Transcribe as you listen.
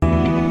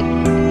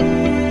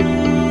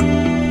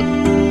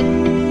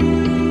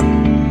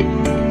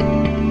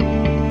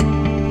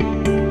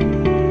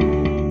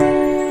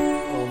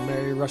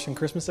Russian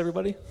Christmas,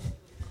 everybody?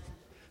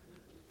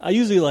 I'm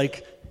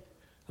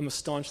a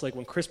staunch,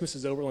 when Christmas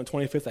is over on the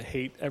 25th, I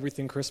hate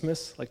everything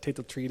Christmas, take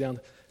the tree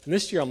down. And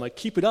this year, I'm like,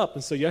 keep it up.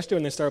 And so yesterday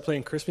when they started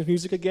playing Christmas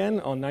music again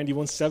on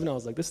 91.7, I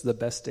was like, this is the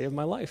best day of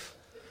my life.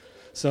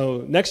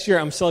 So next year,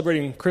 I'm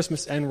celebrating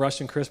Christmas and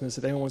Russian Christmas,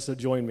 if anyone wants to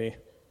join me,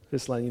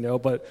 just letting you know.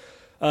 But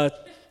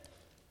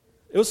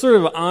it was sort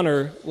of an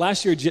honor.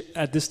 Last year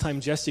at this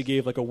time, Jesse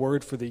gave a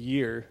word for the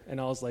year,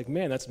 and I was like,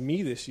 man, that's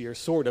me this year,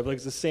 sort of.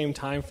 It's the same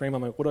time frame.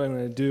 I'm like, what am I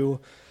going to do?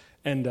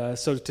 And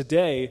so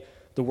today,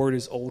 the word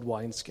is old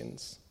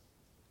wineskins.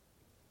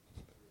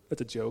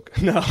 That's a joke.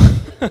 No.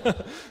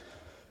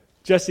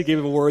 Jesse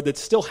gave a word that's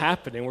still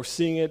happening. We're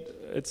seeing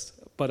it.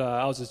 But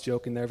I was just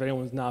joking there. If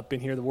anyone's not been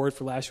here, the word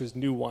for last year was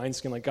new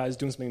wineskin. God's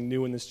doing something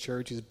new in this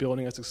church. He's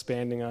building us,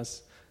 expanding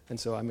us. And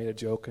so I made a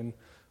joke, and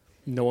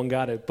no one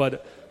got it.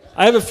 But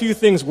I have a few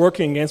things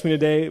working against me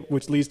today,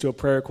 which leads to a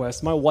prayer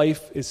request. My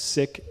wife is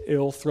sick,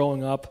 ill,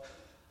 throwing up.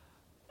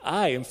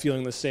 I am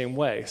feeling the same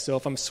way. So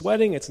if I'm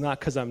sweating, it's not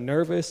because I'm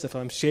nervous. If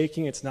I'm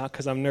shaking, it's not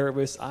because I'm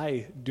nervous.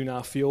 I do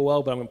not feel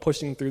well, but I'm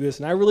pushing through this.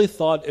 And I really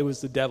thought it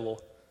was the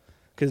devil.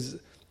 Because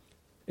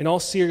in all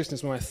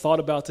seriousness, when I thought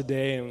about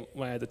today and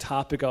when I had the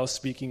topic I was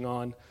speaking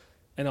on,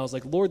 and I was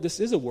like, Lord, this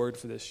is a word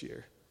for this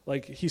year.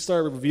 He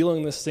started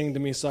revealing this thing to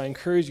me, so I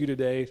encourage you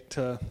today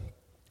to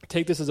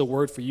take this as a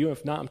word for you.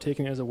 If not, I'm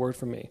taking it as a word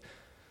for me.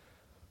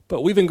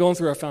 But we've been going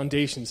through our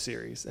foundation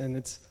series, and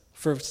it's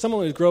for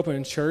someone who grew up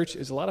in church,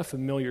 it's a lot of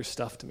familiar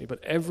stuff to me.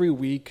 But every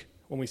week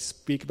when we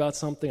speak about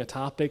something, a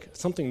topic,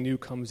 something new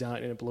comes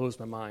out, and it blows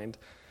my mind.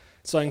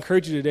 So I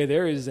encourage you today,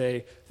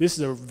 this is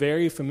a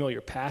very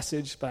familiar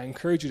passage, but I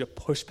encourage you to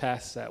push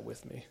past that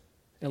with me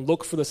and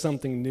look for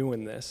something new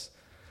in this.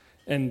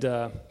 And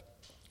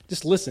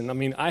just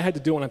listen. I had to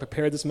do it when I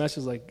prepared this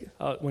message.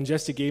 When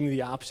Jesse gave me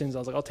the options, I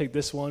was like, I'll take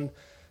this one.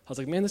 I was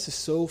like, man, this is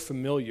so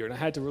familiar. And I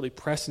had to really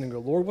press in and go,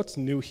 Lord, what's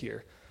new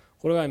here?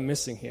 What am I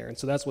missing here? And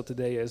so that's what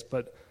today is.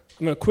 But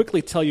I'm going to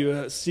quickly tell you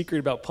a secret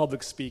about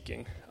public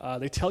speaking.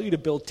 They tell you to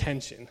build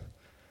tension.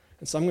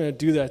 And so I'm going to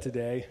do that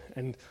today.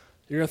 And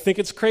you're going to think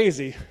it's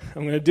crazy.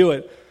 I'm going to do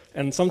it.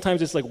 And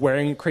sometimes it's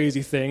wearing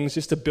crazy things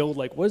just to build,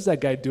 what is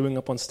that guy doing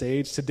up on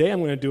stage? Today I'm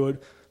going to do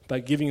it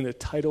by giving you the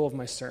title of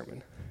my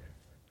sermon.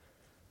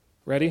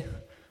 Ready?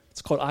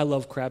 It's called I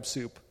Love Crab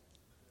Soup.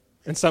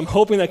 And so I'm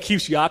hoping that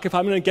keeps you occupied.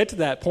 I'm going to get to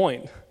that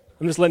point.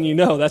 I'm just letting you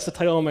know that's the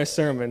title of my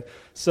sermon.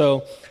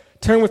 So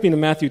turn with me to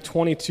Matthew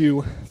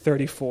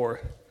 22:34.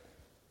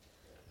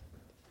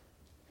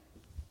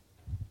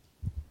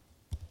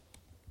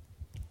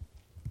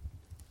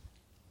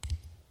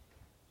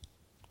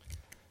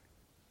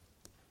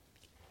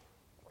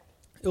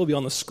 It will be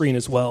on the screen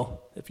as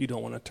well if you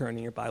don't want to turn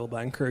in your Bible, but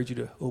I encourage you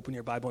to open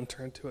your Bible and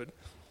turn to it.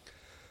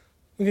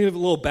 I'm going to give a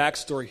little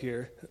backstory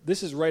here.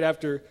 This is right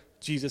after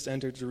Jesus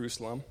entered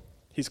Jerusalem.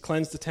 He's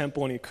cleansed the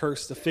temple and he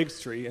cursed the fig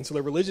tree. And so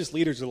the religious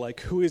leaders are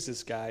like, who is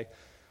this guy?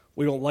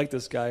 We don't like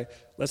this guy.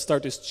 Let's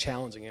start just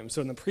challenging him. So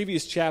in the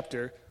previous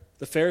chapter,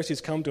 the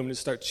Pharisees come to him to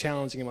start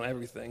challenging him on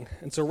everything.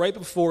 And so right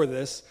before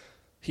this,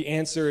 he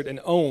answered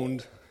and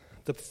owned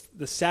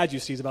the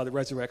Sadducees about the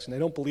resurrection. They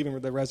don't believe in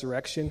the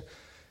resurrection,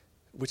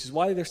 which is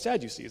why they're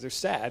Sadducees. They're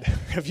sad.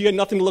 If you had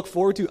nothing to look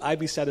forward to, I'd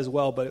be sad as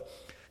well. But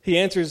he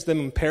answers them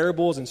in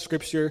parables and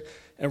scripture.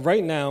 And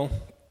right now,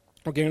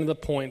 we're getting to the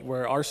point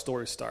where our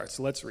story starts.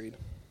 So let's read.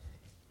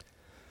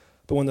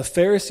 But when the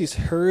Pharisees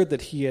heard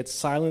that he had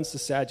silenced the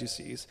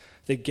Sadducees,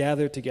 they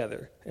gathered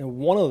together. And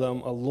one of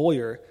them, a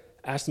lawyer,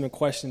 asked him a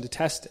question to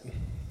test him.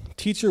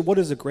 Teacher, what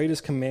is the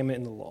greatest commandment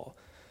in the law?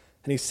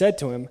 And he said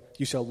to him,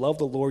 you shall love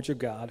the Lord your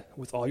God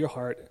with all your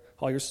heart,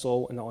 all your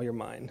soul, and all your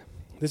mind.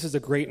 This is the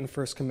great and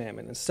first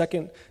commandment. And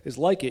second is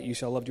like it, you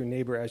shall love your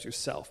neighbor as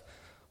yourself.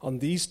 On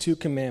these two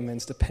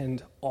commandments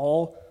depend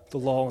all the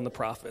law and the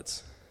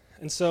prophets.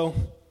 And so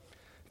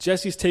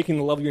Jesse's taking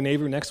the love of your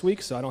neighbor next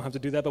week, so I don't have to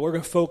do that, but we're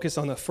going to focus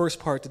on the first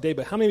part today.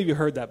 But how many of you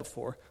heard that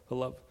before, the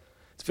love?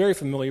 It's very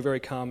familiar, very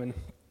common.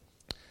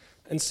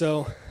 And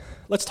so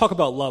let's talk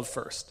about love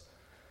first.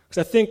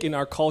 Because I think in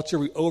our culture,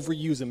 we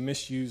overuse and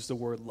misuse the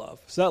word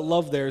love. So that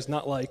love there is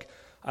not like,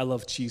 I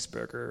love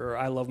cheeseburger, or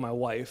I love my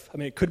wife.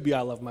 It could be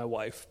I love my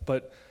wife,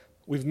 but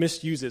we've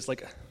misused it. It's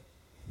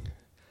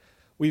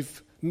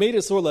we've made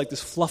it sort of like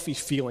this fluffy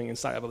feeling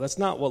inside of it. That's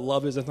not what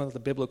love is. That's not the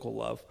biblical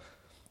love.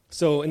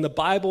 So in the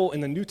Bible,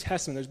 in the New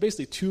Testament, there's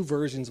basically two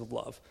versions of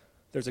love.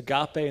 There's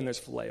agape and there's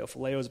phileo.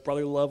 Phileo is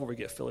brotherly love, where we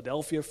get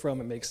Philadelphia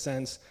from. It makes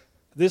sense.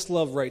 This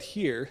love right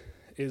here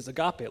is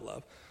agape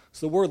love.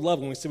 So the word love,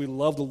 when we say we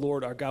love the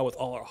Lord our God with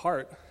all our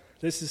heart,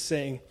 this is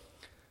saying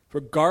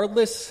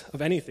regardless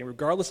of anything,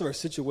 regardless of our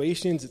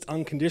situations, it's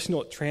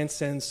unconditional, it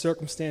transcends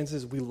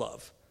circumstances, we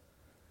love.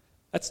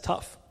 That's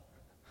tough.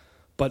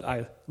 But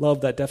I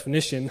love that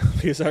definition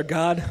because our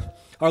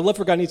love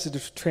for God needs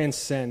to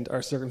transcend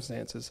our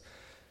circumstances.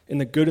 In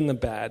the good and the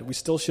bad, we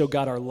still show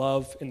God our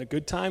love in the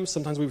good times.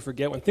 Sometimes we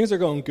forget. When things are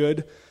going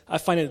good, I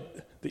find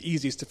it the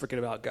easiest to forget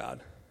about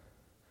God.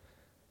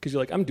 Because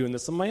you're like, I'm doing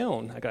this on my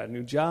own. I got a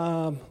new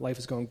job. Life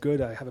is going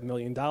good. I have $1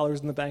 million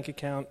in the bank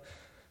account.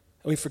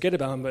 And we forget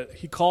about him, but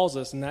he calls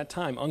us in that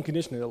time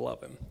unconditionally to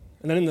love him.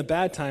 And then in the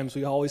bad times,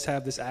 we always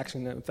have this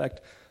action, in fact,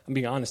 I'm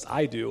being honest,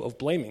 I do, of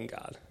blaming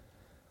God.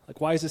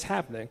 Like, why is this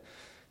happening?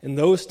 In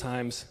those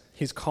times,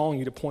 he's calling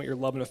you to point your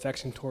love and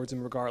affection towards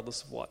him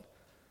regardless of what.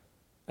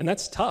 And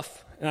that's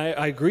tough. And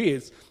I agree,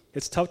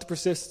 it's tough to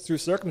persist through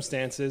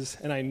circumstances,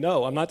 and I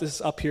know, I'm not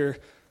just up here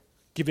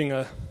giving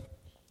a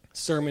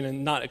sermon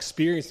and not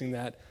experiencing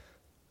that.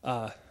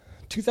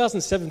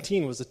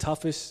 2017 was the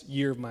toughest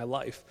year of my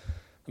life.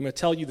 I'm going to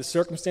tell you the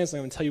circumstance, and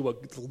I'm going to tell you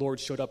what the Lord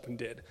showed up and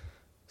did.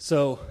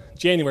 So,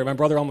 January, my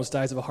brother almost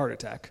dies of a heart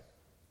attack.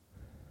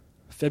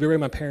 February,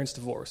 my parents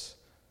divorce.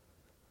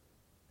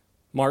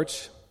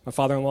 March, my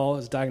father-in-law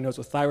is diagnosed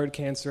with thyroid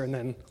cancer and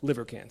then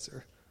liver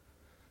cancer.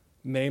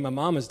 May, my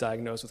mom is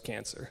diagnosed with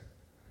cancer.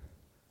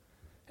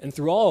 And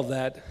through all of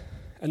that,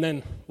 and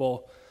then,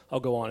 well, I'll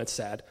go on, it's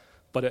sad,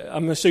 but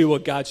I'm going to show you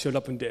what God showed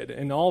up and did.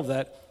 And all of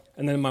that,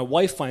 and then my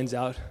wife finds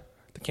out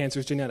the cancer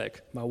is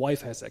genetic. My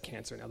wife has that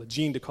cancer now, the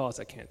gene to cause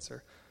that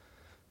cancer.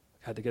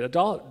 I had to get a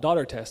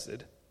daughter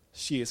tested.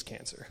 She has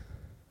cancer.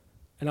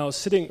 And I was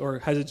sitting, or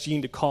has a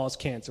gene to cause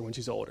cancer when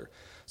she's older.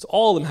 So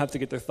all of them have to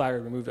get their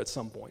thyroid removed at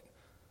some point.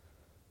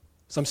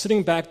 So I'm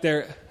sitting back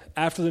there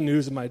after the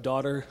news of my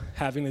daughter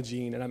having the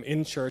gene, and I'm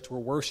in church, we're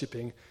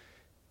worshiping,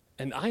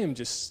 and I am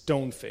just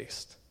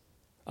stone-faced.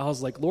 I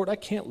was like, Lord, I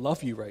can't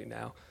love you right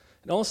now.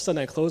 And all of a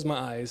sudden I close my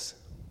eyes,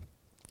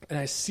 and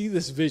I see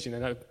this vision,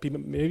 and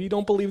maybe you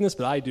don't believe in this,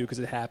 but I do because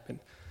it happened,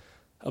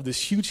 of this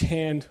huge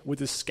hand with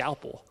this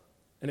scalpel.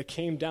 And it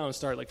came down and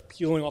started like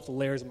peeling off the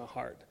layers of my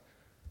heart.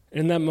 And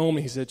in that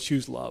moment, he said,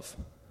 choose love.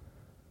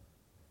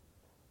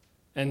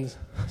 And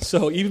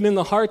so even in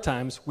the hard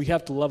times, we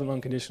have to love him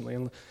unconditionally.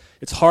 And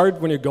it's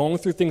hard when you're going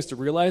through things to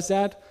realize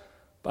that,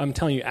 but I'm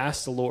telling you,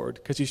 ask the Lord,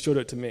 because he showed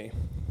it to me.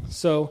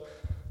 So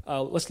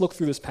let's look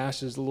through this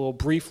passage a little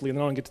briefly, and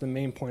then I'll get to the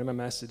main point of my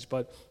message.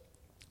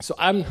 So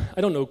I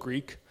don't know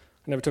Greek.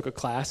 I never took a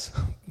class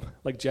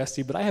like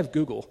Jesse, but I have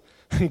Google.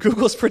 And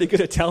Google's pretty good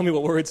at telling me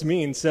what words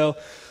mean. So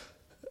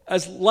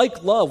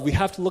like love, we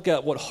have to look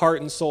at what heart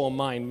and soul and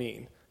mind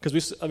mean.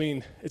 Because,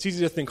 it's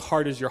easy to think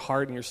heart is your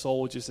heart and your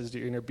soul just as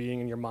your inner being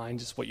and your mind,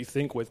 just what you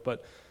think with.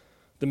 But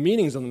the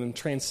meanings of them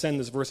transcend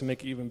this verse and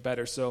make it even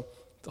better. So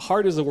the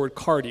heart is the word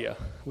cardia,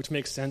 which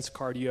makes sense,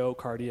 cardio,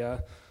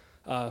 cardia.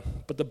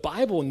 But the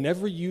Bible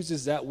never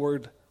uses that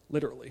word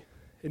literally.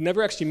 It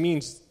never actually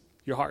means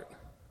your heart.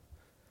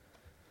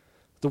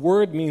 The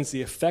word means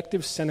the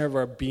effective center of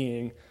our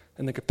being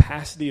and the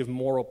capacity of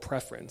moral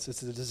preference.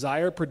 It's the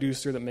desire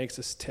producer that makes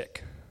us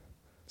tick.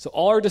 So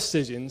all our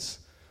decisions,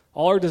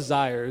 all our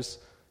desires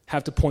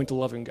have to point to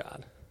loving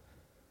God.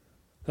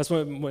 That's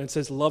when it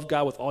says love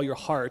God with all your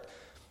heart,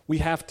 we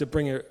have to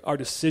bring our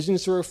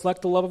decisions to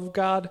reflect the love of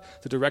God.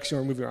 The direction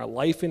we're moving our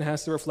life in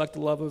has to reflect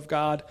the love of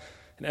God.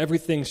 And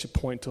everything should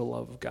point to the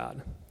love of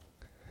God.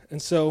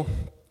 And so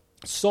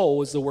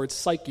soul is the word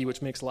psyche,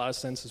 which makes a lot of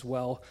sense as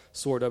well,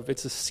 sort of.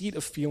 It's a seat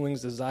of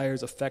feelings,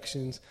 desires,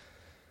 affections.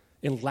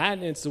 In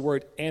Latin, it's the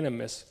word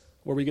animus,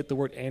 where we get the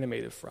word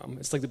animated from.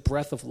 It's like the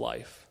breath of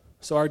life.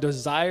 So our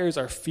desires,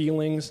 our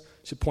feelings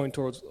should point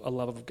towards a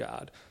love of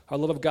God. Our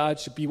love of God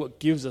should be what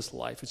gives us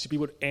life. It should be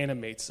what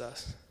animates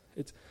us.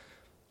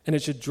 And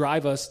it should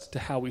drive us to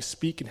how we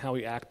speak and how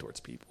we act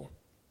towards people.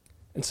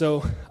 And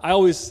so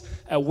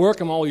at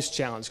work, I'm always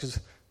challenged, because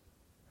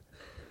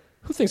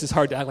who thinks it's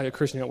hard to act like a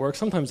Christian at work?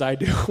 Sometimes I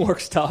do.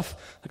 Work's tough.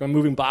 Like I'm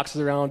moving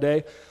boxes around all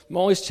day. I'm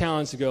always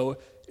challenged to go,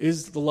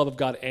 is the love of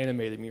God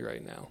animating me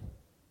right now?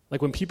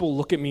 Like when people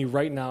look at me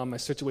right now in my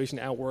situation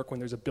at work, when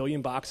there's a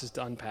billion boxes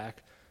to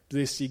unpack, do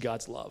they see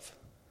God's love?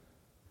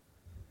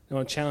 I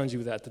want to challenge you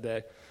with that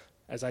today,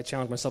 as I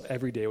challenge myself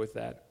every day with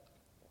that.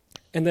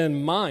 And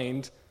then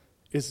mind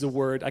is the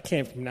word, I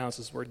can't pronounce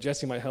this word.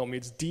 Jesse might help me.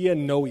 It's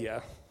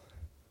dianoia.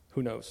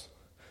 Who knows?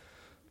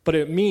 But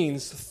it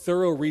means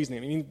thorough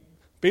reasoning. I mean,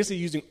 basically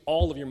using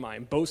all of your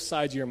mind, both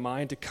sides of your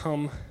mind, to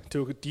come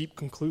to a deep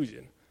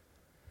conclusion.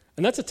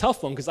 And that's a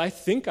tough one, because I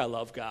think I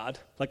love God.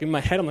 Like in my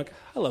head, I'm like,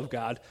 I love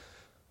God.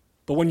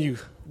 But when you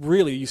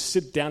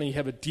sit down and you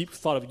have a deep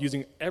thought of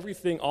using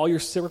everything, all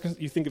your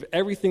you think of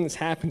everything that's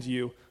happened to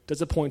you,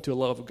 does it point to a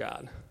love of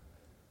God?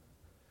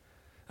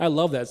 I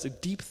love that. It's a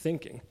deep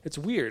thinking. It's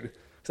weird.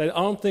 Because I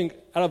don't think,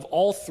 out of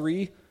all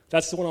three,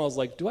 that's the one I was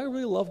like, do I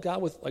really love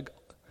God with like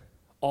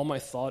all my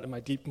thought and my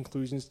deep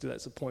conclusions? Do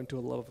that point to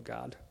a love of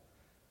God?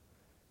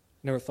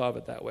 Never thought of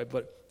it that way.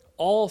 But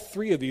all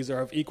three of these are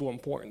of equal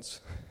importance.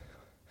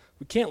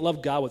 We can't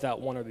love God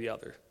without one or the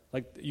other.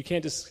 Like, you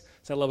can't just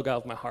say, I love God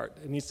with my heart.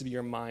 It needs to be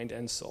your mind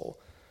and soul.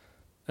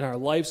 And our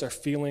lives, our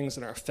feelings,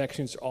 and our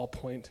affections all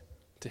point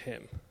to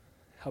him.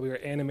 How we are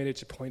animated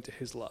to point to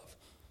his love.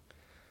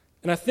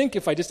 And I think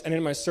if I just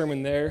ended my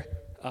sermon there,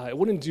 it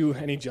wouldn't do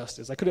any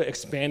justice. I could have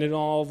expanded on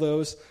all of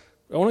those.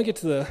 I want to get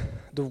to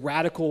the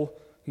radical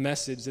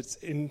message that's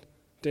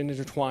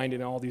intertwined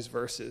in all these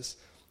verses.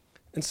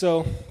 And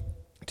so,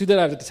 to do that,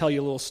 I have to tell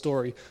you a little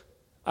story.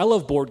 I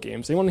love board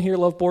games. Anyone here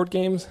love board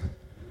games?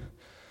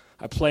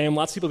 I play them.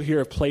 Lots of people here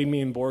have played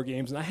me in board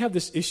games. And I have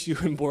this issue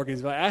in board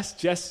games. If I ask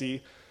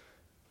Jesse,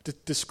 to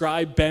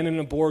describe Ben in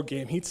a board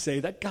game, he'd say,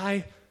 that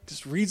guy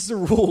just reads the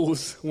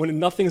rules when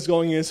nothing's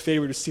going in his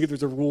favor to see if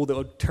there's a rule that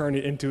would turn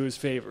it into his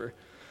favor.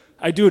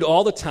 I do it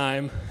all the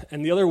time,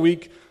 and the other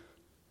week,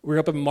 we were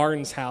up at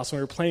Martin's house, and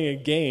we were playing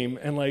a game,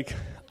 and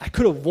I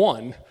could have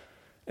won,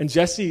 and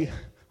Jesse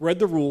read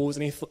the rules,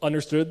 and he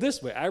understood it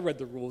this way. I read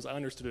the rules, I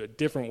understood it a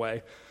different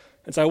way.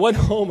 And so I went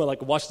home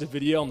and watched the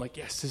video. I'm like,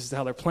 yes, this is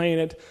how they're playing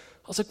it.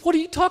 I was like, what are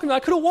you talking about? I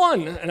could have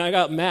won. And I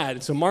got mad.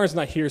 And so Martin's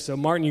not here, so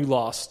Martin, you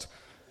lost.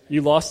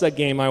 You lost that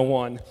game, I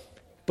won.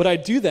 But I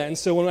do that, and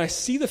so when I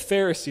see the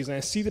Pharisees and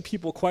I see the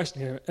people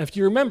questioning him, if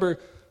you remember,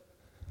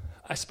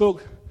 I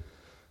spoke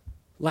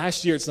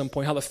last year at some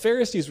point how the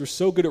Pharisees were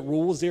so good at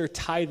rules, they were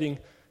tithing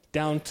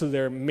down to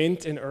their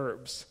mint and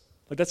herbs.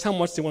 That's how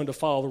much they wanted to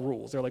follow the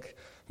rules. They're like,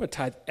 I'm going to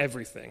tithe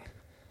everything.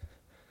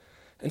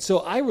 And so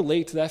I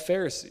relate to the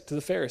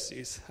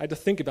Pharisees. I had to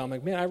think about it. I'm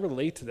like, man, I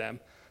relate to them.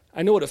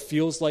 I know what it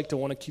feels like to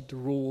want to keep the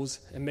rules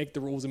and make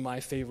the rules in my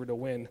favor to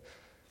win.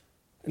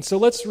 And so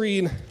let's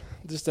read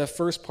just that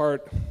first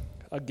part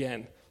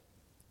again.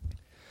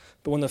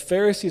 But when the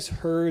Pharisees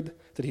heard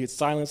that he had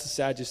silenced the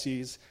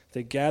Sadducees,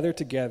 they gathered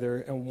together,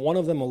 and one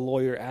of them, a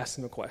lawyer, asked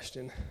him a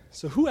question.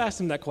 So who asked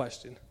him that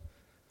question?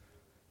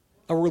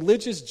 A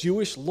religious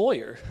Jewish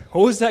lawyer.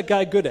 What was that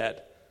guy good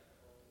at?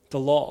 The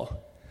law.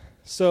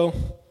 So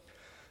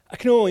I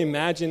can only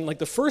imagine,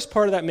 the first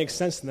part of that makes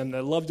sense to them,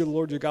 that love the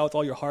Lord your God with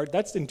all your heart.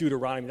 That's in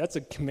Deuteronomy. That's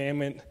a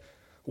commandment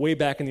way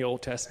back in the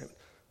Old Testament.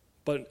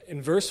 But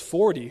in verse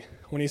 40,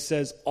 when he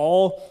says,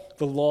 all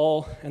the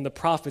law and the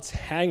prophets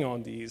hang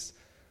on these,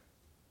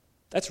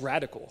 that's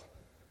radical.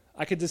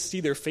 I could just see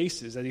their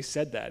faces as he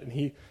said that. And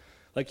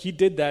he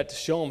did that to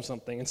show them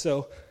something. And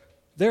so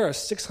there are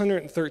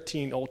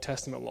 613 Old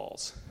Testament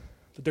laws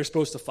that they're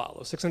supposed to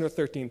follow,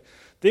 613.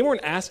 They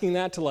weren't asking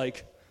that to,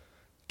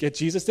 get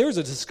Jesus. There was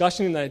a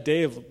discussion in that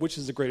day of which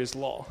is the greatest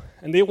law.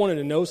 And they wanted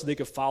to know so they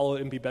could follow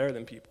it and be better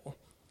than people.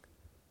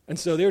 And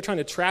so they were trying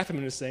to trap him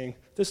into saying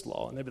this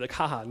law. And they'd be like,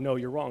 haha, no,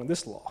 you're wrong,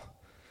 this law.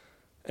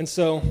 And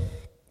so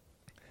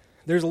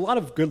there's a lot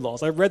of good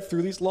laws. I read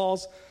through these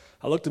laws.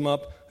 I looked them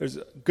up. There's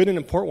good and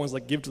important ones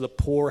like give to the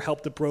poor,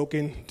 help the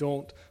broken,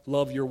 don't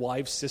love your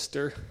wife's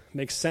sister.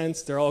 Makes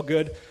sense. They're all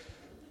good.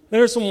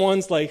 There are some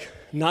ones like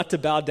not to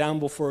bow down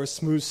before a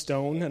smooth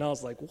stone. And I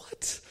was like,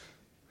 what?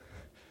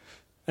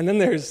 And then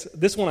there's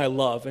this one I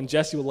love, and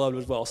Jesse will love it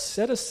as well.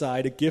 Set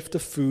aside a gift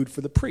of food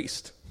for the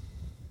priest.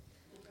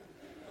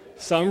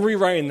 So I'm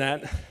rewriting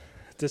that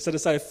to set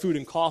aside food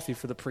and coffee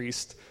for the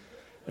priest.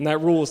 And that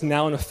rule is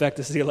now in effect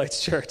at City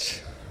Lights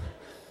Church.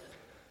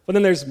 But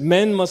then there's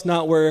men must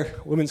not wear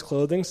women's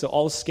clothing, so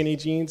all skinny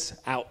jeans,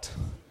 out.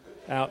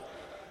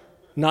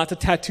 Not to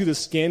tattoo the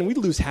skin. We'd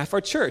lose half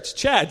our church.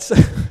 Chads,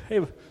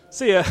 hey,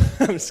 see ya.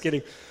 I'm just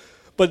kidding.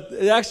 But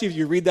actually, if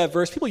you read that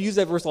verse, people use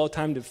that verse all the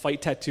time to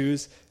fight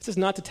tattoos. It says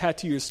not to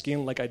tattoo your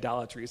skin like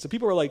idolatry. So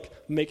people are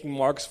making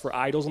marks for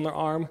idols on their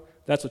arm.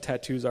 That's what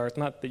tattoos are. It's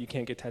not that you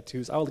can't get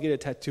tattoos. I would get a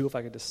tattoo if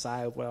I could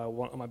decide what I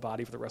want on my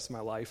body for the rest of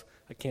my life.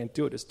 I can't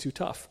do it. It's too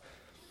tough.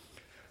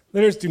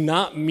 Then there's do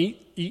not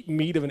eat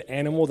meat of an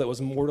animal that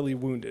was mortally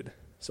wounded.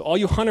 So all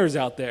you hunters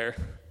out there,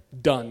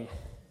 done,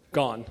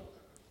 gone.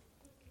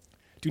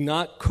 Do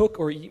not cook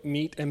or eat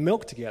meat and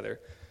milk together.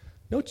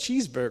 No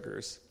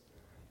cheeseburgers.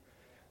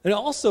 And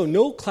also,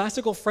 no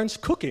classical French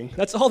cooking.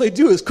 That's all they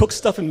do is cook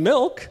stuff in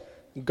milk.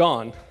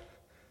 Gone.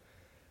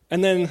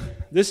 And then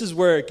this is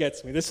where it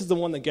gets me. This is the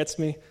one that gets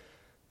me.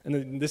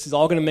 And this is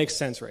all going to make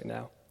sense right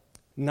now.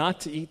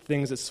 Not to eat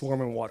things that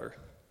swarm in water.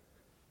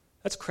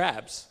 That's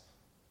crabs.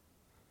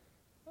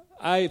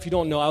 If you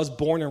don't know, I was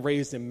born and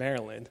raised in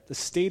Maryland, the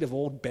state of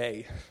Old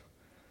Bay.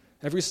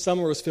 Every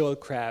summer was filled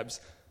with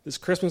crabs. This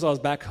Christmas, I was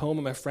back home,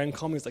 and my friend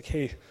called me. He's like,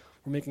 hey,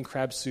 we're making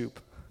crab soup.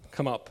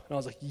 Come up. And I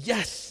was like,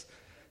 yes.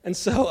 And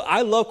so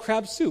I love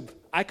crab soup.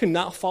 I could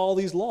not follow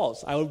these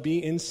laws. I would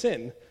be in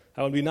sin.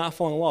 I would be not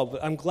following the law.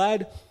 But I'm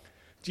glad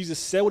Jesus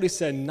said what he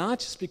said, not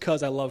just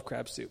because I love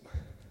crab soup.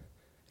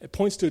 It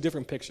points to a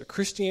different picture.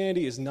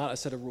 Christianity is not a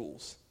set of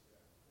rules.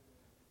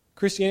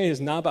 Christianity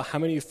is not about how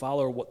many you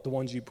follow or the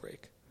ones you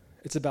break.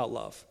 It's about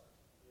love.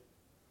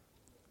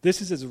 This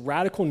is as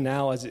radical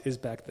now as it is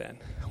back then.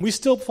 We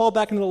still fall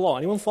back into the law.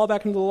 Anyone fall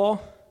back into the law?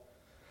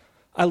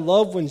 I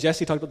love when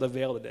Jesse talked about the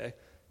veil today,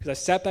 because I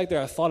sat back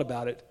there, I thought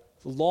about it.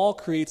 The law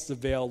creates the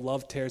veil,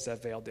 love tears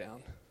that veil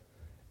down.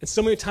 And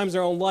so many times in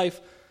our own life,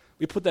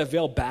 we put that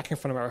veil back in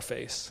front of our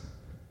face.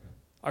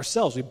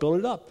 Ourselves, we build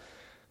it up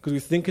because we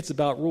think it's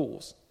about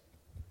rules.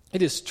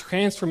 It is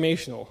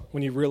transformational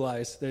when you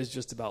realize that it's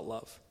just about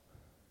love.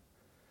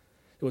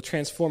 It will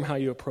transform how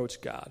you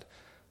approach God.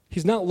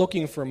 He's not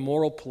looking for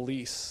moral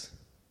police.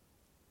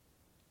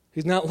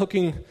 He's not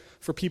looking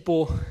for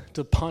people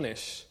to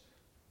punish.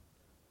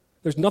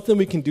 There's nothing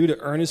we can do to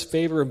earn his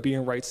favor and be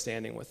in right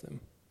standing with him.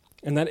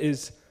 And that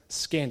is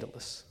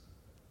scandalous.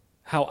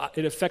 How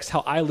it affects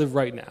how I live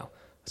right now.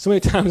 So many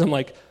times I'm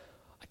like,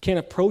 I can't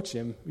approach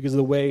him because of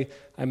the way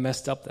I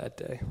messed up that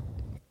day.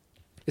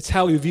 It's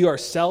how we view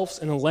ourselves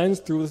and the lens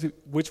through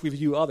which we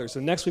view others. So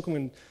next week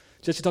when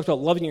Jesse talked about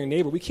loving your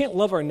neighbor, we can't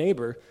love our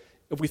neighbor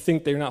if we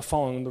think they're not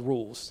following the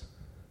rules.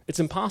 It's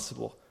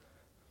impossible.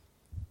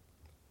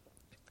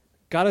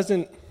 God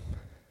isn't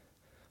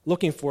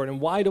looking for it.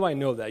 And why do I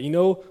know that? You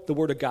know the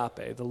word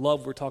agape, the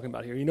love we're talking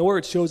about here. You know where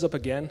it shows up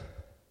again?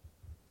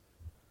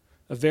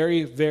 A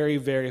very, very,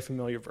 very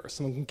familiar verse.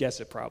 Someone can guess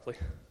it probably.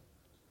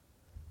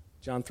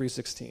 John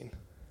 3:16.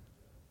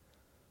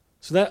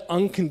 So that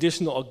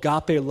unconditional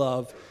agape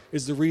love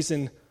is the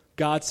reason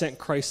God sent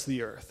Christ to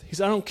the earth. He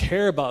said, I don't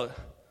care about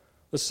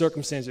the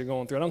circumstance you're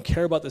going through. I don't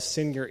care about the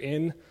sin you're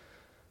in.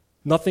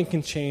 Nothing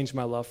can change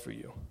my love for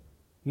you.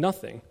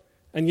 Nothing.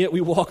 And yet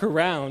we walk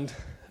around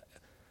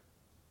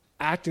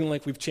acting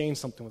like we've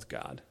changed something with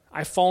God.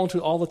 I fall into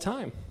it all the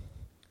time.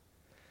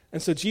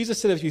 And so Jesus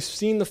said, if you've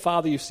seen the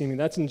Father, you've seen me.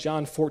 That's in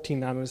John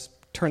 14. I'm going to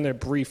turn there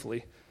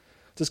briefly,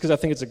 just because I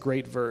think it's a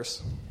great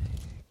verse.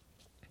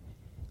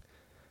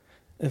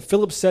 And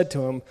Philip said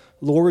to him,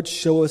 Lord,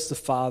 show us the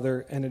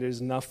Father, and it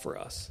is enough for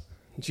us.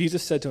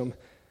 Jesus said to him,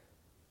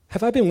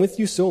 have I been with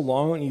you so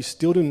long, and you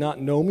still do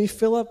not know me,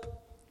 Philip?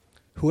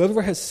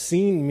 Whoever has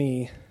seen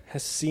me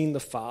has seen the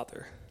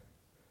Father.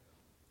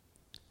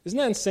 Isn't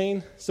that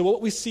insane? So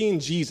what we see in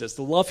Jesus,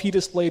 the love he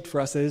displayed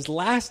for us, at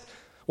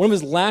one of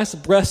his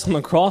last breaths on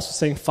the cross was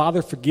saying,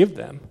 Father, forgive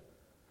them.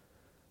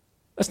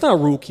 That's not a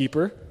rule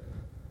keeper.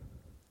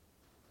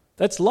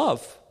 That's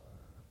love.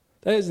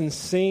 That is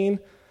insane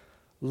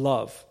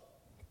love.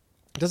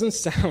 It doesn't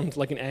sound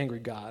like an angry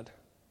God.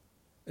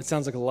 It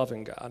sounds like a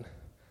loving God.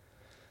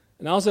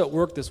 And I was at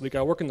work this week.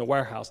 I work in the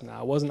warehouse now.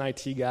 I was an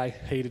IT guy,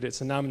 hated it,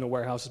 so now I'm in the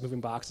warehouse just moving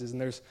boxes. And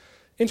there's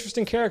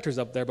interesting characters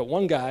up there, but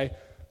one guy,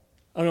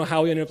 I don't know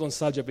how he ended up on the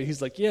subject, but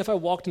he's like, yeah, if I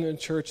walked into a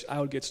church, I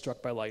would get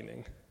struck by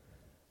lightning.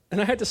 And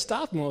I had to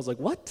stop him. I was like,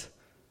 what?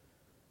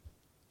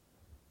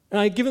 And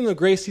I give him the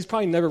grace, he's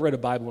probably never read a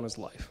Bible in his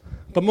life.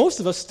 But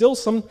most of us, still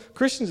some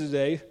Christians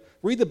today,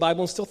 read the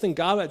Bible and still think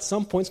God at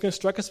some point is going to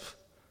strike us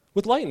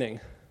with lightning.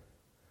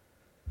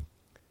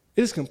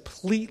 It is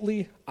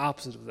completely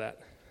opposite of that.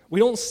 We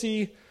don't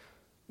see,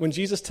 when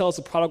Jesus tells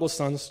the prodigal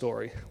son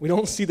story, we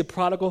don't see the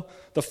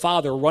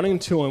father running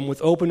to him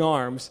with open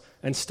arms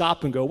and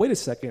stop and go, wait a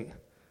second,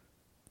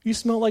 you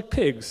smell like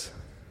pigs.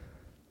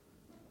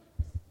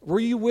 Were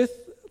you with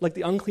like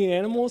the unclean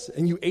animals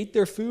and you ate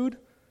their food?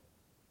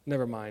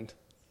 Never mind.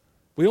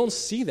 We don't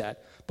see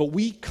that, but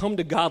we come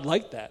to God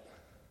like that.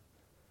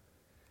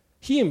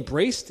 He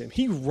embraced him.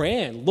 He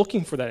ran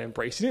looking for that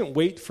embrace. He didn't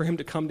wait for him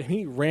to come to him.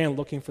 He ran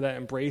looking for that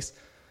embrace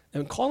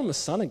and called him a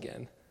son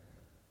again.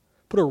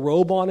 Put a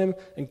robe on him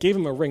and gave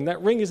him a ring.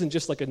 That ring isn't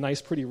just like a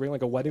nice, pretty ring,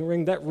 like a wedding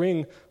ring. That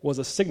ring was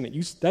a signet.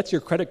 That's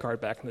your credit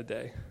card back in the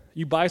day.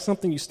 You buy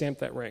something, you stamp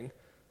that ring.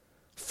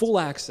 Full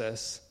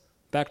access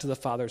back to the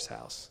Father's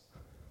house.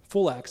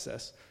 Full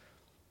access.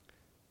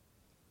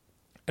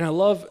 And I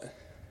love,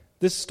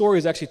 this story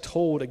is actually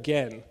told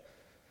again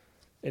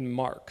in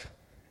Mark.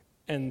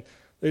 And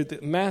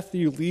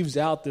Matthew leaves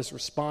out this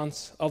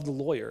response of the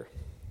lawyer.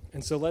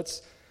 And so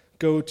let's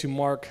go to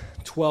Mark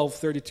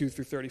 12:32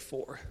 through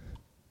 34.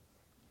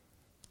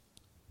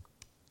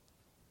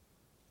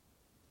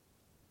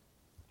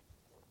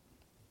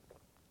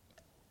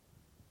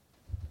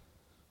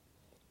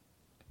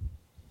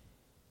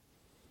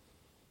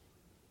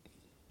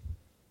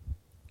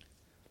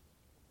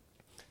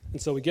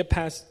 And so we get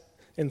past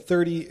in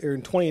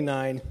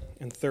 29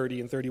 and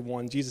 30 and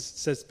 31, Jesus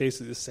says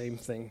basically the same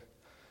thing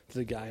to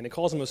the guy. And it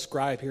calls him a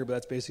scribe here, but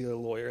that's basically a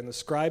lawyer. And the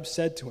scribe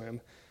said to him,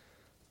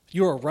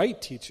 "You are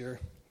right, teacher.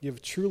 You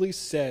have truly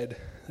said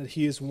that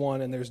he is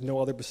one and there's no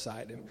other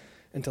beside him.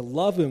 And to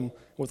love him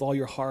with all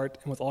your heart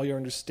and with all your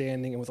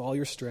understanding and with all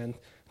your strength,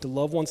 to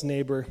love one's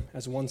neighbor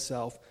as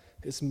oneself,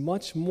 is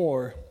much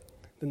more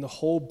than the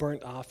whole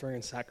burnt offering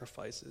and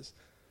sacrifices."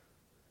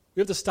 We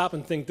have to stop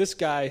and think, this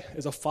guy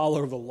is a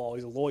follower of the law.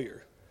 He's a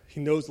lawyer. He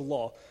knows the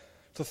law.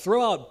 To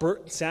throw out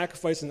burnt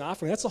sacrifice and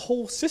offering, that's a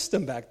whole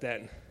system back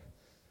then.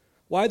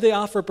 Why did they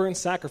offer burnt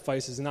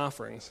sacrifices and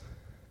offerings?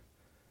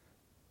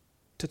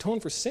 To atone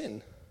for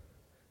sin.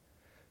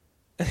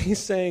 And he's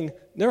saying,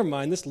 never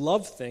mind, this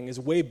love thing is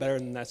way better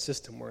than that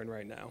system we're in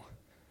right now.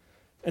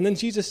 And then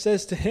Jesus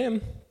says to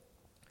him,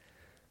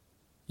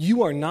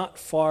 "You are not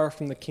far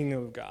from the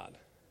kingdom of God."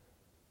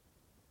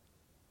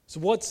 So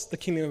what's the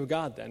kingdom of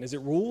God then? Is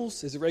it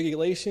rules? Is it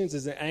regulations?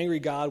 Is it an angry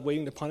God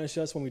waiting to punish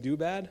us when we do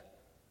bad?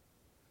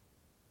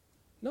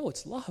 No,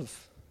 it's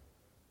love.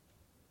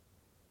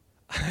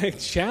 I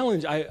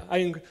challenge,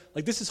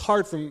 like this is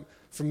hard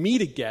for me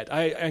to get.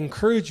 I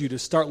encourage you to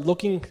start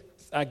looking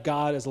at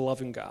God as a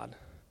loving God.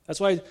 That's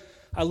why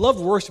I loved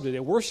worship today.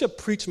 Worship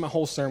preached my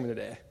whole sermon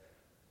today.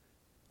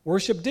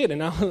 Worship did,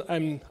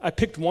 and I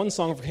picked one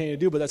song for Candy to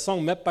do, but that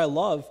song, Met by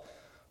Love,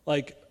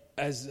 like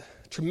as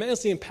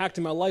tremendously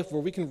impacted my life,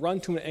 where we can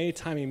run to him at any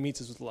time he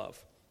meets us with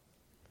love.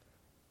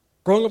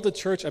 Growing up in the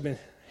church, I've been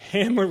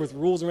hammered with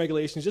rules and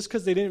regulations just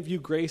because they didn't view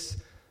grace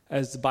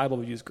as the Bible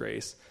views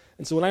grace.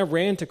 And so when I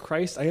ran to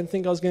Christ, I didn't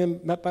think I was going to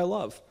be met by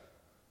love.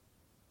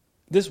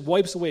 This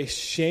wipes away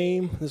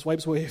shame. This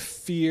wipes away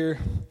fear.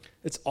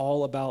 It's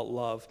all about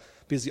love.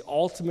 Because the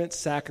ultimate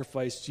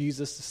sacrifice,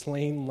 Jesus, the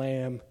slain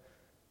lamb,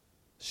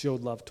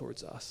 showed love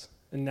towards us.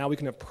 and now we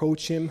can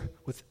approach him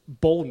with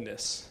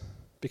boldness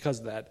because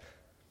of that.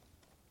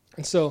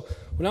 And so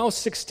when I was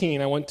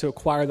 16, I went to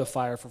Acquire the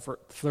Fire for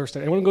the first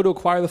time. Anyone go to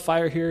Acquire the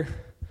Fire here?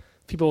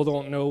 People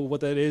don't know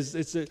what that is.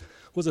 It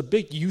was a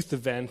big youth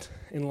event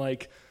in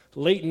like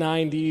late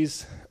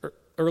 90s, or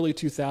early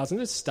 2000s.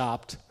 It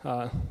stopped,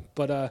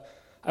 but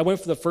I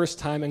went for the first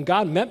time, and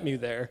God met me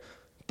there.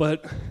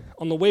 But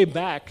on the way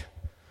back,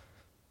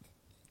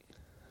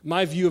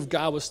 my view of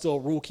God was still a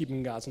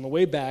rule-keeping God. So on the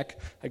way back,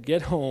 I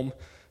get home,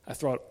 I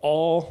throw out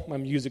all my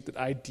music that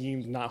I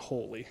deemed not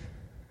holy.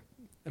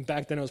 And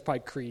back then it was probably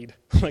Creed.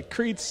 I'm like,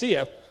 Creed, see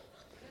ya.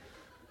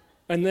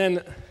 And then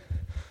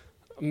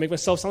I make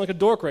myself sound like a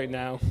dork right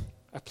now.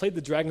 I played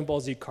the Dragon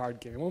Ball Z card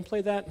game. Anyone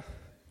play that?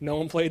 No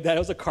one played that. It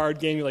was a card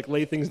game. You like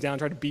lay things down,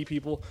 try to beat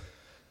people.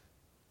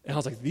 And I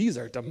was like, these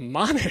are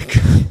demonic.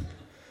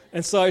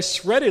 And so I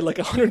shredded like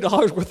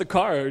 $100 worth of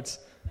cards.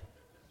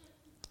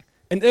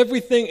 And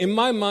everything, in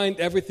my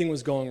mind, everything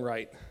was going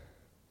right.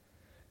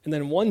 And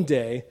then one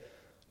day,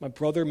 my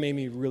brother made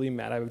me really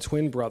mad. I have a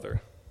twin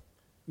brother.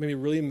 Made me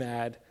really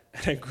mad,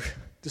 and I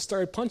just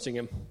started punching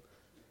him.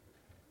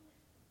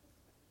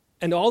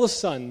 And all of a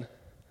sudden,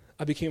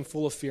 I became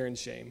full of fear and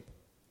shame.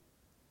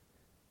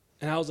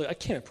 And I was like, I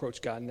can't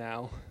approach God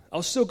now. I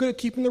was so good at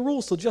keeping the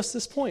rules till just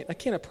this point. I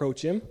can't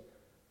approach him.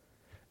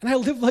 And I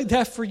lived like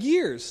that for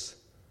years.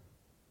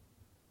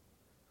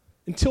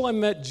 Until I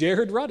met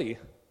Jared Ruddy,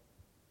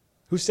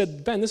 who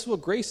said, Ben, this is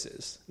what grace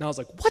is. And I was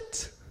like,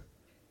 what?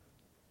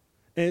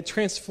 And it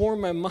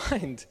transformed my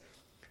mind.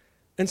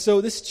 And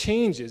so this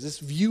changes. This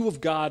view of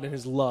God and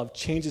his love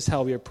changes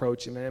how we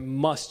approach him, and it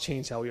must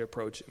change how we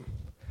approach him.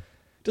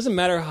 It doesn't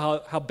matter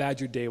how bad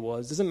your day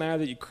was. It doesn't matter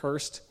that you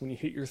cursed when you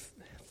hit your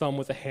thumb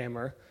with a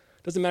hammer.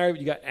 It doesn't matter if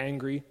you got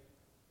angry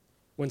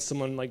when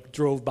someone like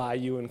drove by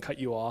you and cut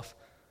you off.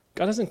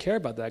 God doesn't care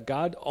about that.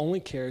 God only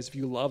cares if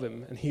you love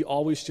him, and he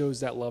always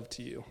shows that love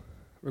to you,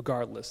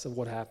 regardless of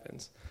what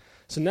happens.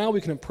 So now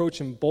we can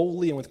approach him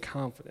boldly and with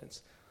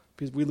confidence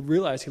because we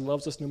realize he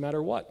loves us no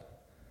matter what.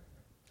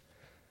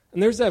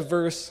 And there's that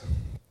verse,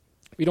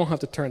 we don't have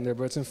to turn there,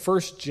 but it's in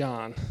 1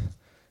 John.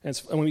 And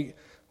we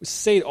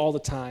say it all the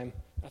time.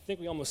 I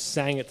think we almost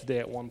sang it today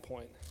at one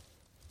point.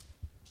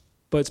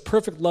 But it's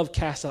perfect love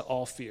casts out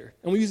all fear.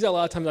 And we use that a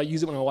lot of times. I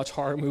use it when I watch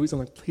horror movies. I'm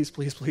like, please,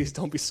 please, please,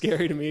 don't be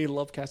scary to me.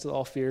 Love casts out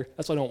all fear.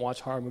 That's why I don't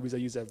watch horror movies. I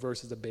use that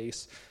verse as a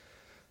base.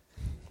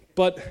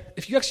 But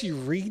if you actually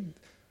read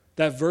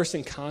that verse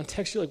in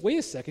context, you're like, wait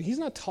a second. He's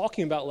not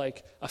talking about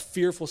like a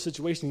fearful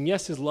situation. And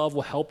yes, his love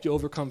will help you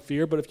overcome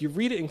fear. But if you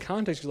read it in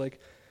context, you're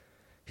like,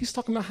 he's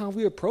talking about how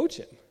we approach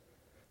him.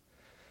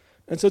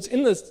 And so it's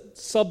in the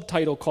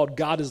subtitle called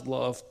God is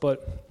Love. But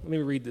let me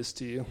read this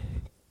to you.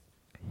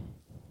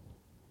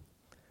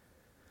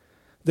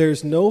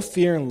 There's no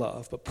fear in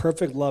love, but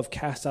perfect love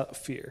casts out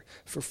fear.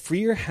 For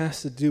fear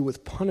has to do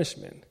with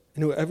punishment,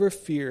 and whoever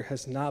fear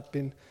has not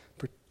been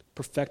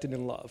perfected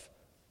in love.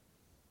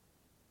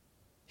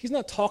 He's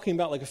not talking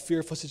about like a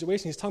fearful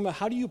situation. He's talking about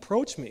how do you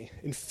approach me?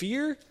 In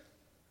fear?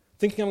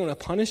 Thinking I'm going to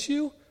punish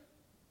you?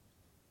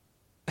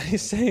 And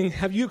he's saying,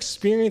 have you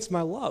experienced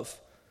my love?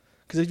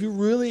 Because if you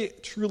really,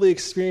 truly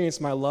experienced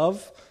my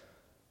love,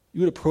 you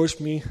would approach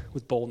me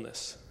with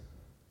boldness.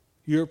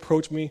 You would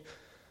approach me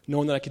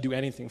knowing that I could do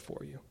anything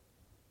for you.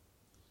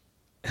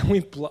 And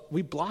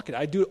we block it.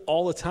 I do it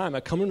all the time.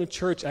 I come into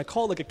church, and I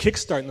call it like a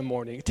kickstart in the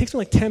morning. It takes me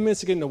like 10 minutes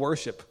to get into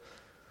worship.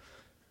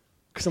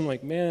 Because I'm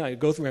like, man, I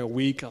go through my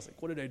week. I was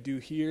like, what did I do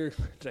here?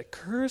 Did I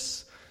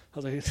curse? I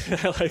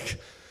was like,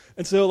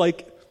 and so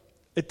like,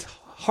 it's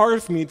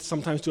hard for me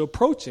sometimes to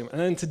approach him. And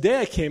then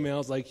today I came in, I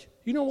was like,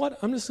 you know what?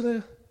 I'm just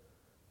going to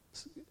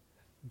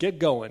get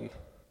going.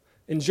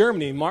 In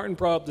Germany, Martin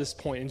brought up this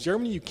point. In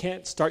Germany, you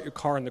can't start your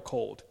car in the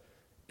cold.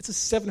 It's a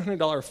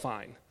 $700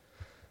 fine.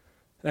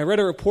 And I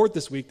read a report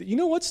this week that, you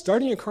know what,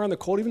 starting your car in the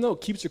cold, even though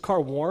it keeps your car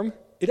warm,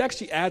 it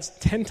actually adds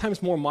 10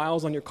 times more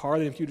miles on your car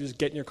than if you just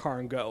get in your car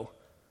and go.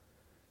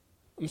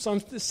 So I'm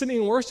sitting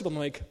in worship, I'm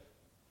like,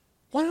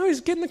 why don't I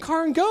just get in the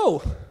car and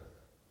go?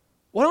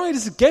 Why don't I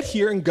just get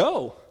here and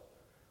go?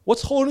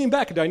 What's holding me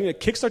back? Do I need a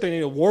kickstart? Do I need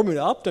to warm it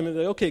up? I mean,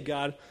 like, okay,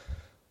 God,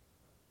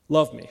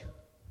 love me.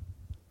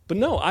 But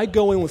no, I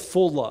go in with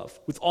full love,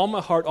 with all my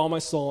heart, all my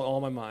soul, and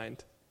all my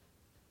mind.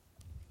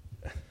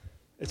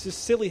 It's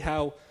just silly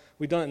how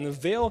we've done it. And the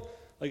veil,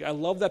 like I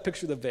love that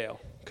picture of the veil,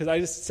 because I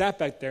just sat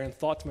back there and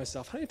thought to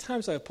myself, how many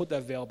times have I put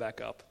that veil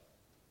back up?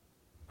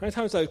 How many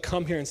times have I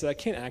come here and said, I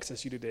can't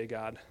access you today,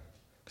 God,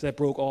 because I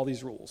broke all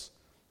these rules?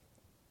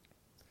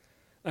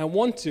 And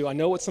I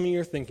know what some of you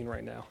are thinking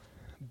right now.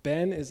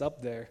 Ben is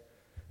up there,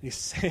 and he's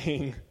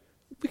saying,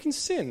 we can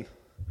sin.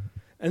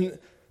 And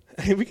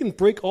we can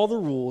break all the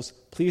rules.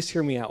 Please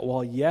hear me out.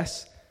 While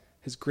yes,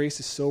 his grace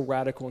is so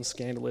radical and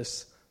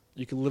scandalous,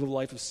 you can live a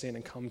life of sin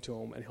and come to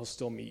him, and he'll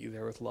still meet you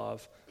there with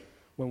love.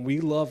 When we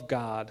love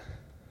God,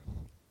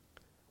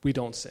 we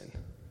don't sin.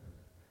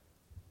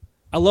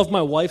 I love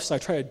my wife, so I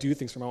try to do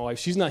things for my wife.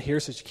 She's not here,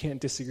 so she can't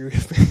disagree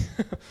with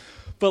me.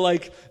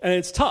 But and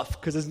it's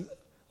tough, because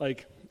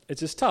It's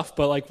just tough.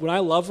 But like when I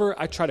love her,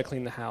 I try to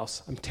clean the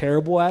house. I'm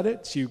terrible at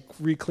it. She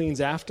re-cleans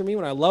after me.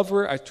 When I love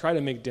her, I try to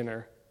make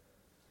dinner.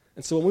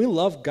 And so when we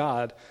love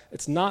God,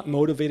 it's not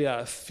motivated out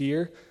of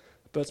fear,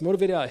 but it's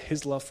motivated out of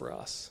his love for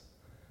us.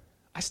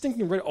 I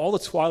stinkingly read all the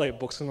Twilight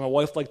books when my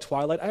wife liked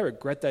Twilight. I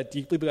regret that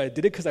deeply, but I did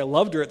it because I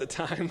loved her at the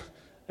time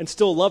and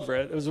still love her.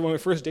 It was when we were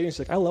first dating. She's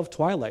like, I love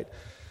Twilight.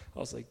 I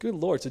was like, good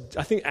Lord. So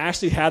I think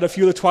Ashley had a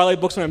few of the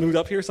Twilight books when I moved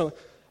up here. So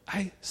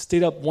I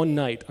stayed up one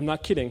night. I'm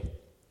not kidding.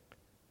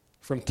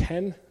 From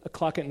 10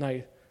 o'clock at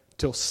night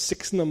till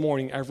 6 in the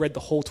morning, I read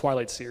the whole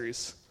Twilight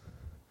series.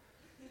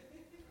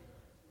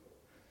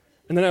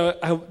 And then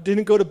I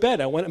didn't go to bed.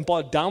 I went and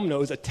bought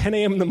Domino's at 10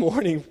 a.m. in the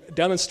morning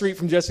down the street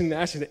from Jesse and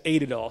Ashley and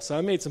ate it all. So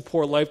I made some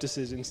poor life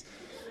decisions.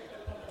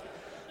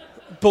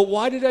 But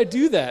why did I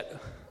do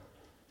that?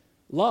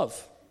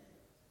 Love.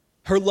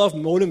 Her love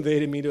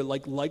motivated me to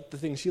like the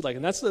things she liked.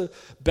 And that's the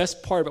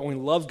best part about when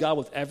we love God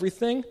with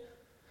everything.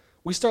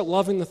 We start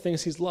loving the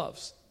things he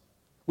loves.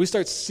 We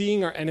start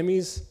seeing our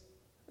enemies,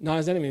 not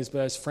as enemies, but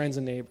as friends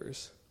and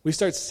neighbors. We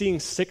start seeing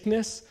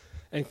sickness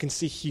and can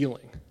see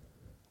healing.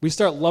 We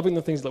start loving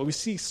the things that we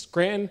see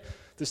Scranton,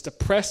 this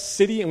depressed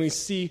city, and we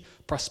see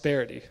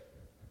prosperity.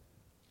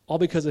 All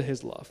because of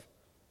his love.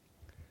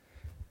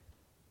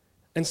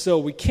 And so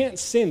we can't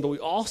sin, but we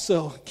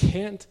also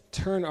can't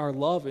turn our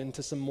love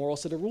into some moral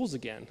set of rules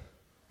again.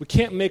 We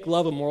can't make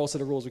love a moral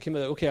set of rules. We can't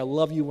be like, okay, I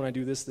love you when I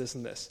do this, this,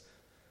 and this.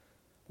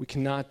 We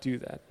cannot do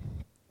that.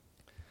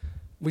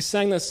 We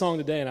sang that song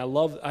today, and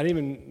I didn't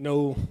even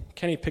know,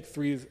 Kenny picked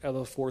 3 out of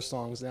the 4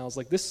 songs, and I was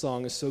like, this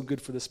song is so good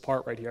for this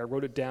part right here. I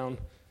wrote it down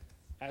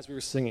as we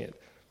were singing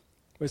it.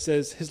 Where it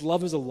says, his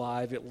love is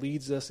alive, it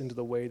leads us into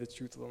the way, the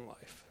truth, and the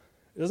life.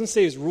 It doesn't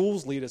say his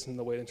rules lead us into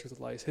the way, the truth, and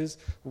the life. His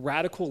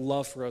radical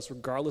love for us,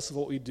 regardless of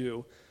what we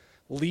do,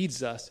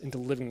 leads us into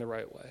living the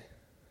right way.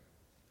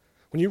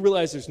 When you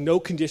realize there's no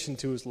condition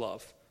to his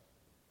love,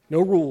 no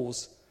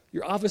rules,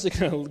 you're obviously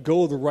going to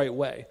go the right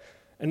way.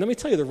 And let me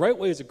tell you, the right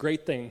way is a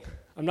great thing.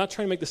 I'm not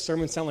trying to make the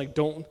sermon sound like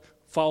don't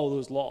follow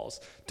those laws.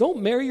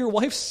 Don't marry your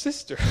wife's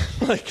sister.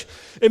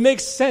 It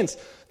makes sense.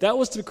 That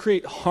was to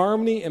create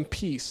harmony and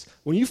peace.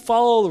 When you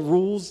follow the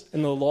rules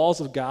and the laws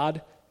of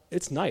God,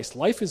 it's nice.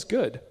 Life is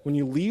good. When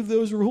you leave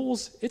those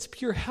rules, it's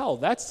pure hell.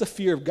 That's the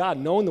fear of God,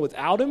 knowing that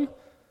without him,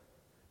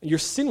 your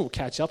sin will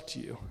catch up to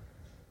you.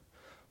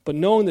 But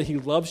knowing that he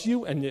loves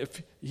you, and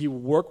if he will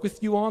work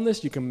with you on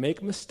this, you can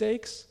make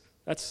mistakes,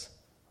 that's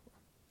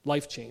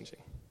life-changing.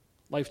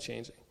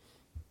 Life-changing.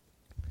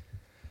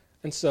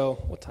 And so,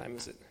 what time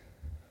is it?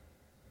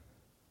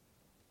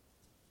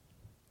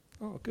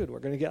 Oh, good. We're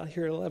going to get out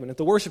here at 11. If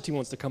the worship team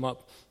wants to come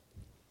up.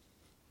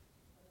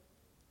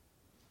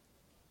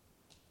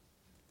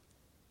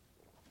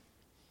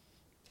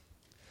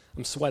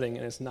 I'm sweating,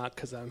 and it's not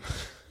because I'm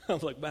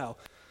like, wow,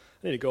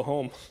 I need to go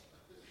home.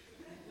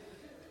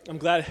 I'm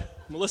glad,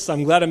 Melissa,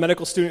 I'm glad a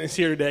medical student is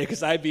here today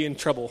because I'd be in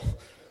trouble.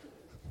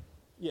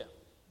 Yeah.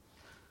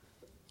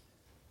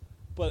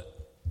 But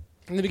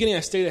in the beginning, I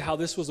stated how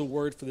this was a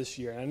word for this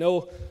year. And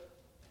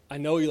I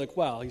know you're like,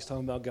 wow, he's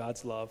talking about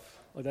God's love.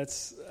 Like,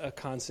 that's a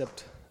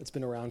concept that's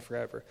been around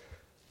forever.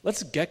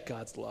 Let's get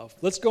God's love.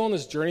 Let's go on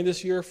this journey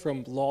this year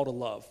from law to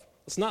love.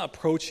 Let's not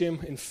approach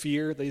him in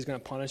fear that he's going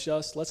to punish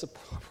us. Let's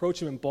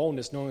approach him in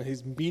boldness, knowing that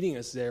he's meeting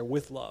us there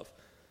with love.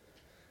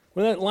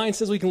 When that line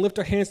says we can lift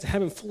our hands to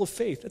heaven full of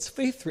faith, that's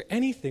faith for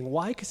anything.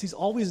 Why? Because he's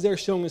always there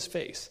showing his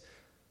face.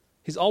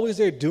 He's always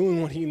there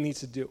doing what he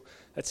needs to do.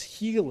 That's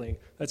healing.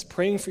 That's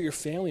praying for your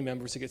family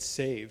members to get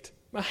saved.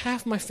 About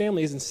half my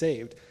family isn't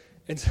saved.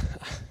 And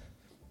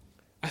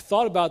I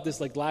thought about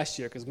this like last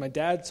year because my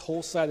dad's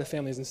whole side of the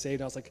family isn't saved.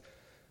 And I was like,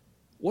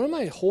 what am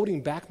I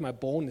holding back my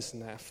boldness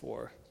in that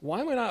for? Why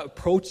am I not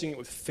approaching it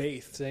with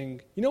faith,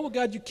 saying, you know what,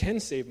 God, you can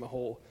save my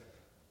whole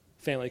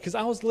family? Because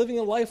I was living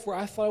a life where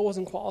I thought I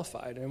wasn't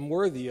qualified and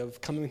worthy of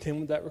coming to him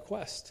with that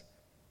request.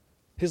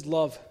 His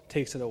love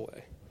takes it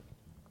away.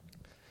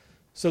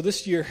 So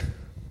this year,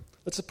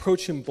 let's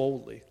approach him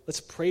boldly. Let's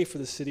pray for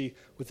the city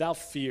without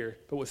fear,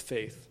 but with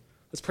faith.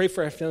 Let's pray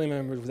for our family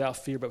members without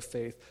fear, but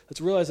faith.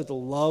 Let's realize that the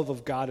love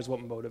of God is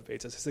what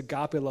motivates us. It's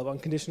agape love,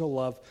 unconditional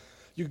love.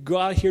 You go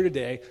out here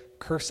today,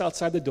 curse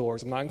outside the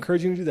doors. I'm not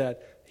encouraging you to do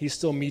that. He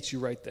still meets you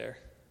right there.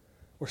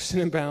 Where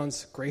sin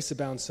abounds, grace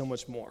abounds so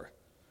much more.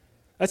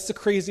 That's the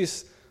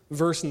craziest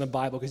verse in the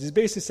Bible, because he's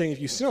basically saying if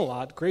you sin a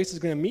lot, grace is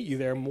going to meet you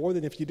there more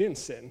than if you didn't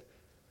sin.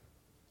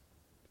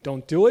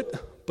 Don't do it,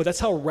 but that's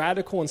how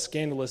radical and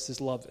scandalous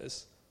this love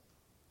is.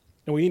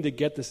 And we need to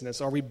get this in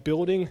this. Are we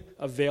building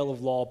a veil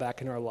of law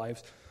back in our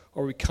lives?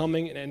 Or are we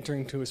coming and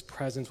entering into his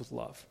presence with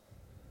love?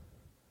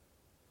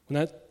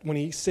 When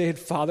he said,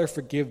 Father,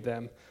 forgive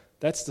them,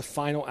 that's the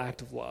final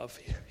act of love.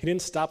 He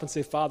didn't stop and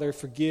say, Father,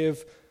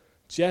 forgive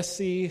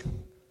Jesse,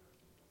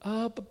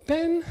 but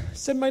Ben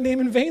said my name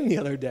in vain the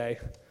other day.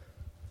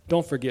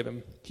 Don't forgive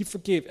him. He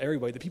forgave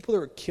everybody. The people that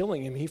were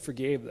killing him, he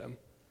forgave them.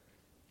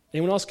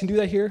 Anyone else can do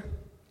that here?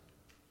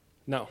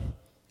 No.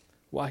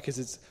 Why? Because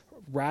it's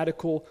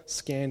radical,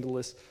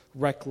 scandalous,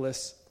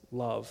 reckless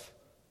love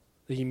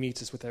that he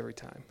meets us with every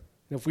time.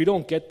 And if we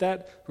don't get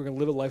that, we're going to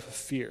live a life of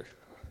fear.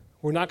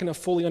 We're not going to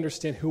fully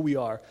understand who we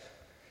are.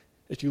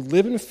 If you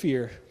live in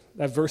fear,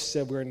 that verse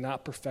said we're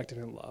not perfected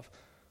in love.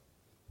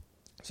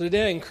 So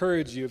today I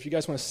encourage you, if you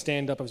guys want to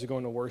stand up as we go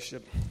into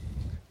worship.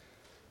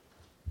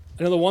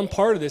 I know the one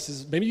part of this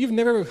is maybe you've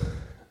never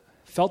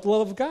felt the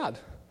love of God.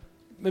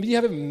 Maybe you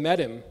haven't met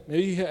him.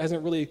 Maybe you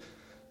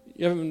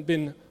haven't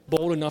been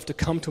bold enough to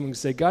come to him and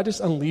say, God,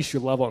 just unleash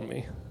your love on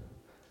me.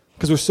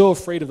 Because we're so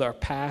afraid of our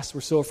past,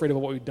 we're so afraid of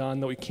what we've done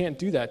that we can't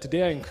do that.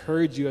 Today I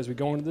encourage you as we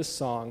go into this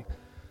song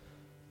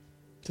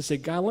to say,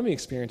 God, let me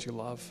experience your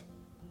love.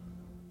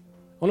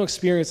 I want to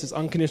experience this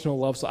unconditional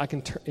love so I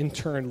can in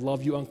turn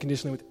love you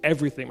unconditionally with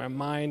everything, my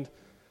mind,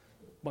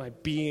 my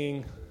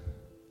being,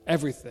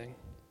 everything.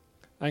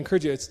 I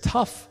encourage you. It's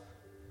tough.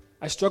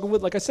 I struggled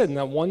with, like I said,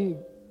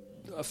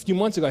 a few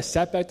months ago, I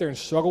sat back there and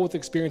struggled with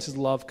experiences of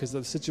love because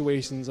the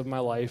situations of my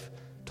life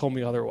told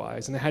me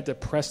otherwise. And I had to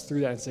press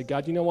through that and say,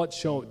 God, you know what?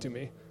 Show it to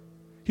me.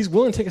 He's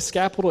willing to take a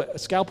scalpel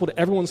to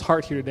everyone's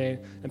heart here today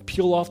and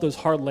peel off those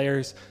hard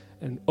layers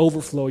and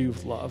overflow you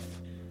with love.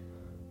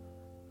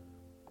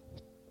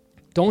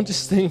 Don't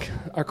just think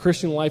our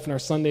Christian life and our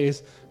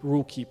Sundays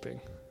rule keeping.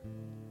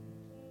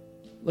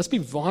 Let's be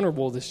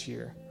vulnerable this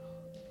year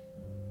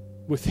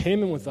with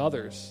him and with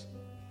others.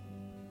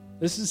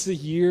 This is the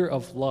year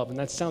of love. And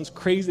that sounds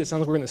crazy. It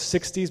sounds like we're in the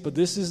 60s, but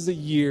this is the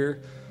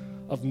year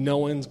of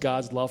knowing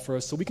God's love for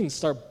us so we can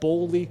start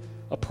boldly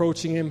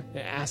approaching him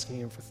and asking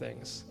him for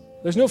things.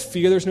 There's no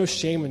fear. There's no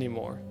shame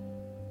anymore.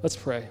 Let's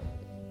pray.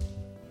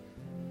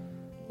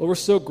 Lord, we're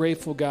so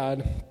grateful,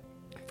 God,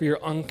 for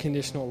your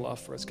unconditional love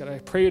for us. God, I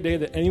pray today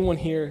that anyone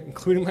here,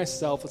 including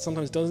myself, that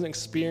sometimes doesn't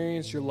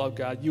experience your love,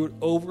 God, you would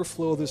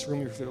overflow this room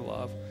with your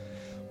love.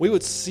 We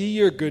would see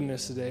your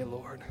goodness today,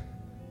 Lord.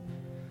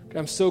 God,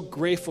 I'm so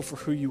grateful for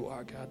who you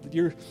are, God.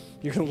 That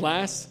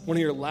one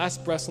of your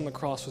last breaths on the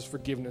cross was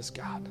forgiveness,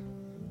 God.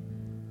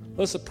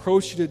 Let us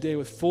approach you today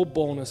with full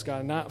boldness,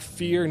 God, not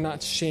fear,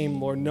 not shame,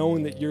 Lord,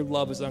 knowing that your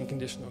love is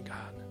unconditional, God.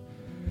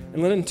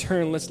 And let in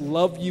turn, let's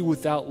love you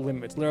without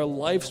limits. Let our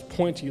lives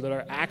point to you. Let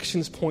our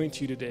actions point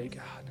to you today,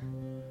 God.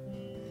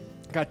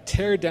 God,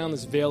 tear down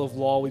this veil of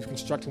law we've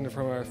constructed in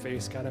front of our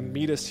face, God, and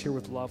meet us here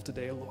with love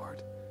today,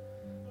 Lord.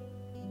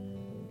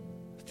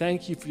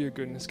 Thank you for your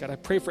goodness, God. I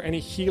pray for any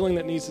healing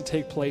that needs to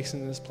take place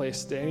in this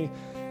place today.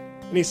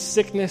 Any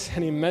sickness,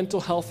 any mental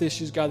health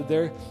issues, God, that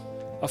they're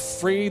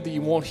afraid that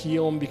you won't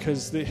heal them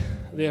because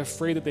they're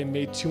afraid that they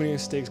made too many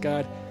mistakes,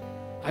 God.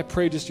 I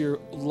pray just your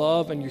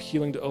love and your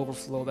healing to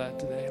overflow that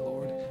today,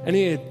 Lord.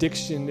 Any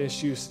addiction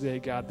issues today,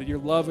 God, that your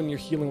love and your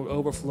healing would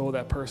overflow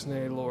that person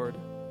today, Lord.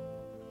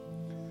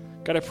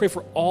 God, I pray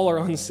for all our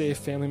unsaved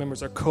family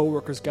members, our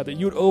coworkers, God, that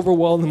you would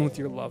overwhelm them with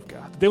your love,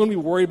 God. They wouldn't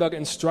be worried about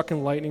getting struck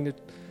in lightning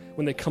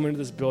when they come into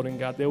this building,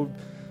 God. They would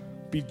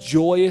be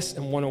joyous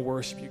and want to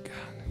worship you, God.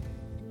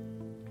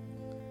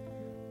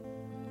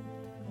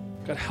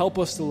 God, help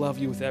us to love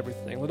you with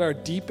everything. Let our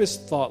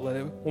deepest thought,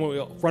 when we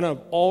run out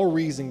of all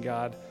reason,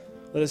 God,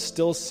 let us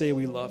still say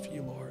we love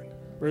you, Lord,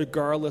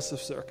 regardless of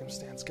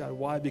circumstance, God.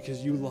 Why?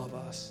 Because you love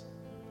us.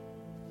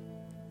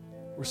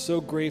 We're so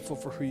grateful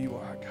for who you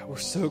are, God. We're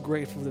so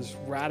grateful for this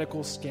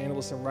radical,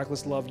 scandalous, and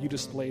reckless love you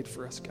displayed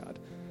for us, God.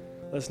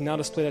 Let us now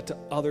display that to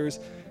others,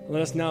 and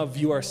let us now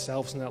view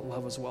ourselves in that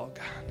love as well,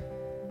 God.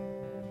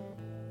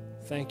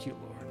 Thank you,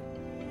 Lord.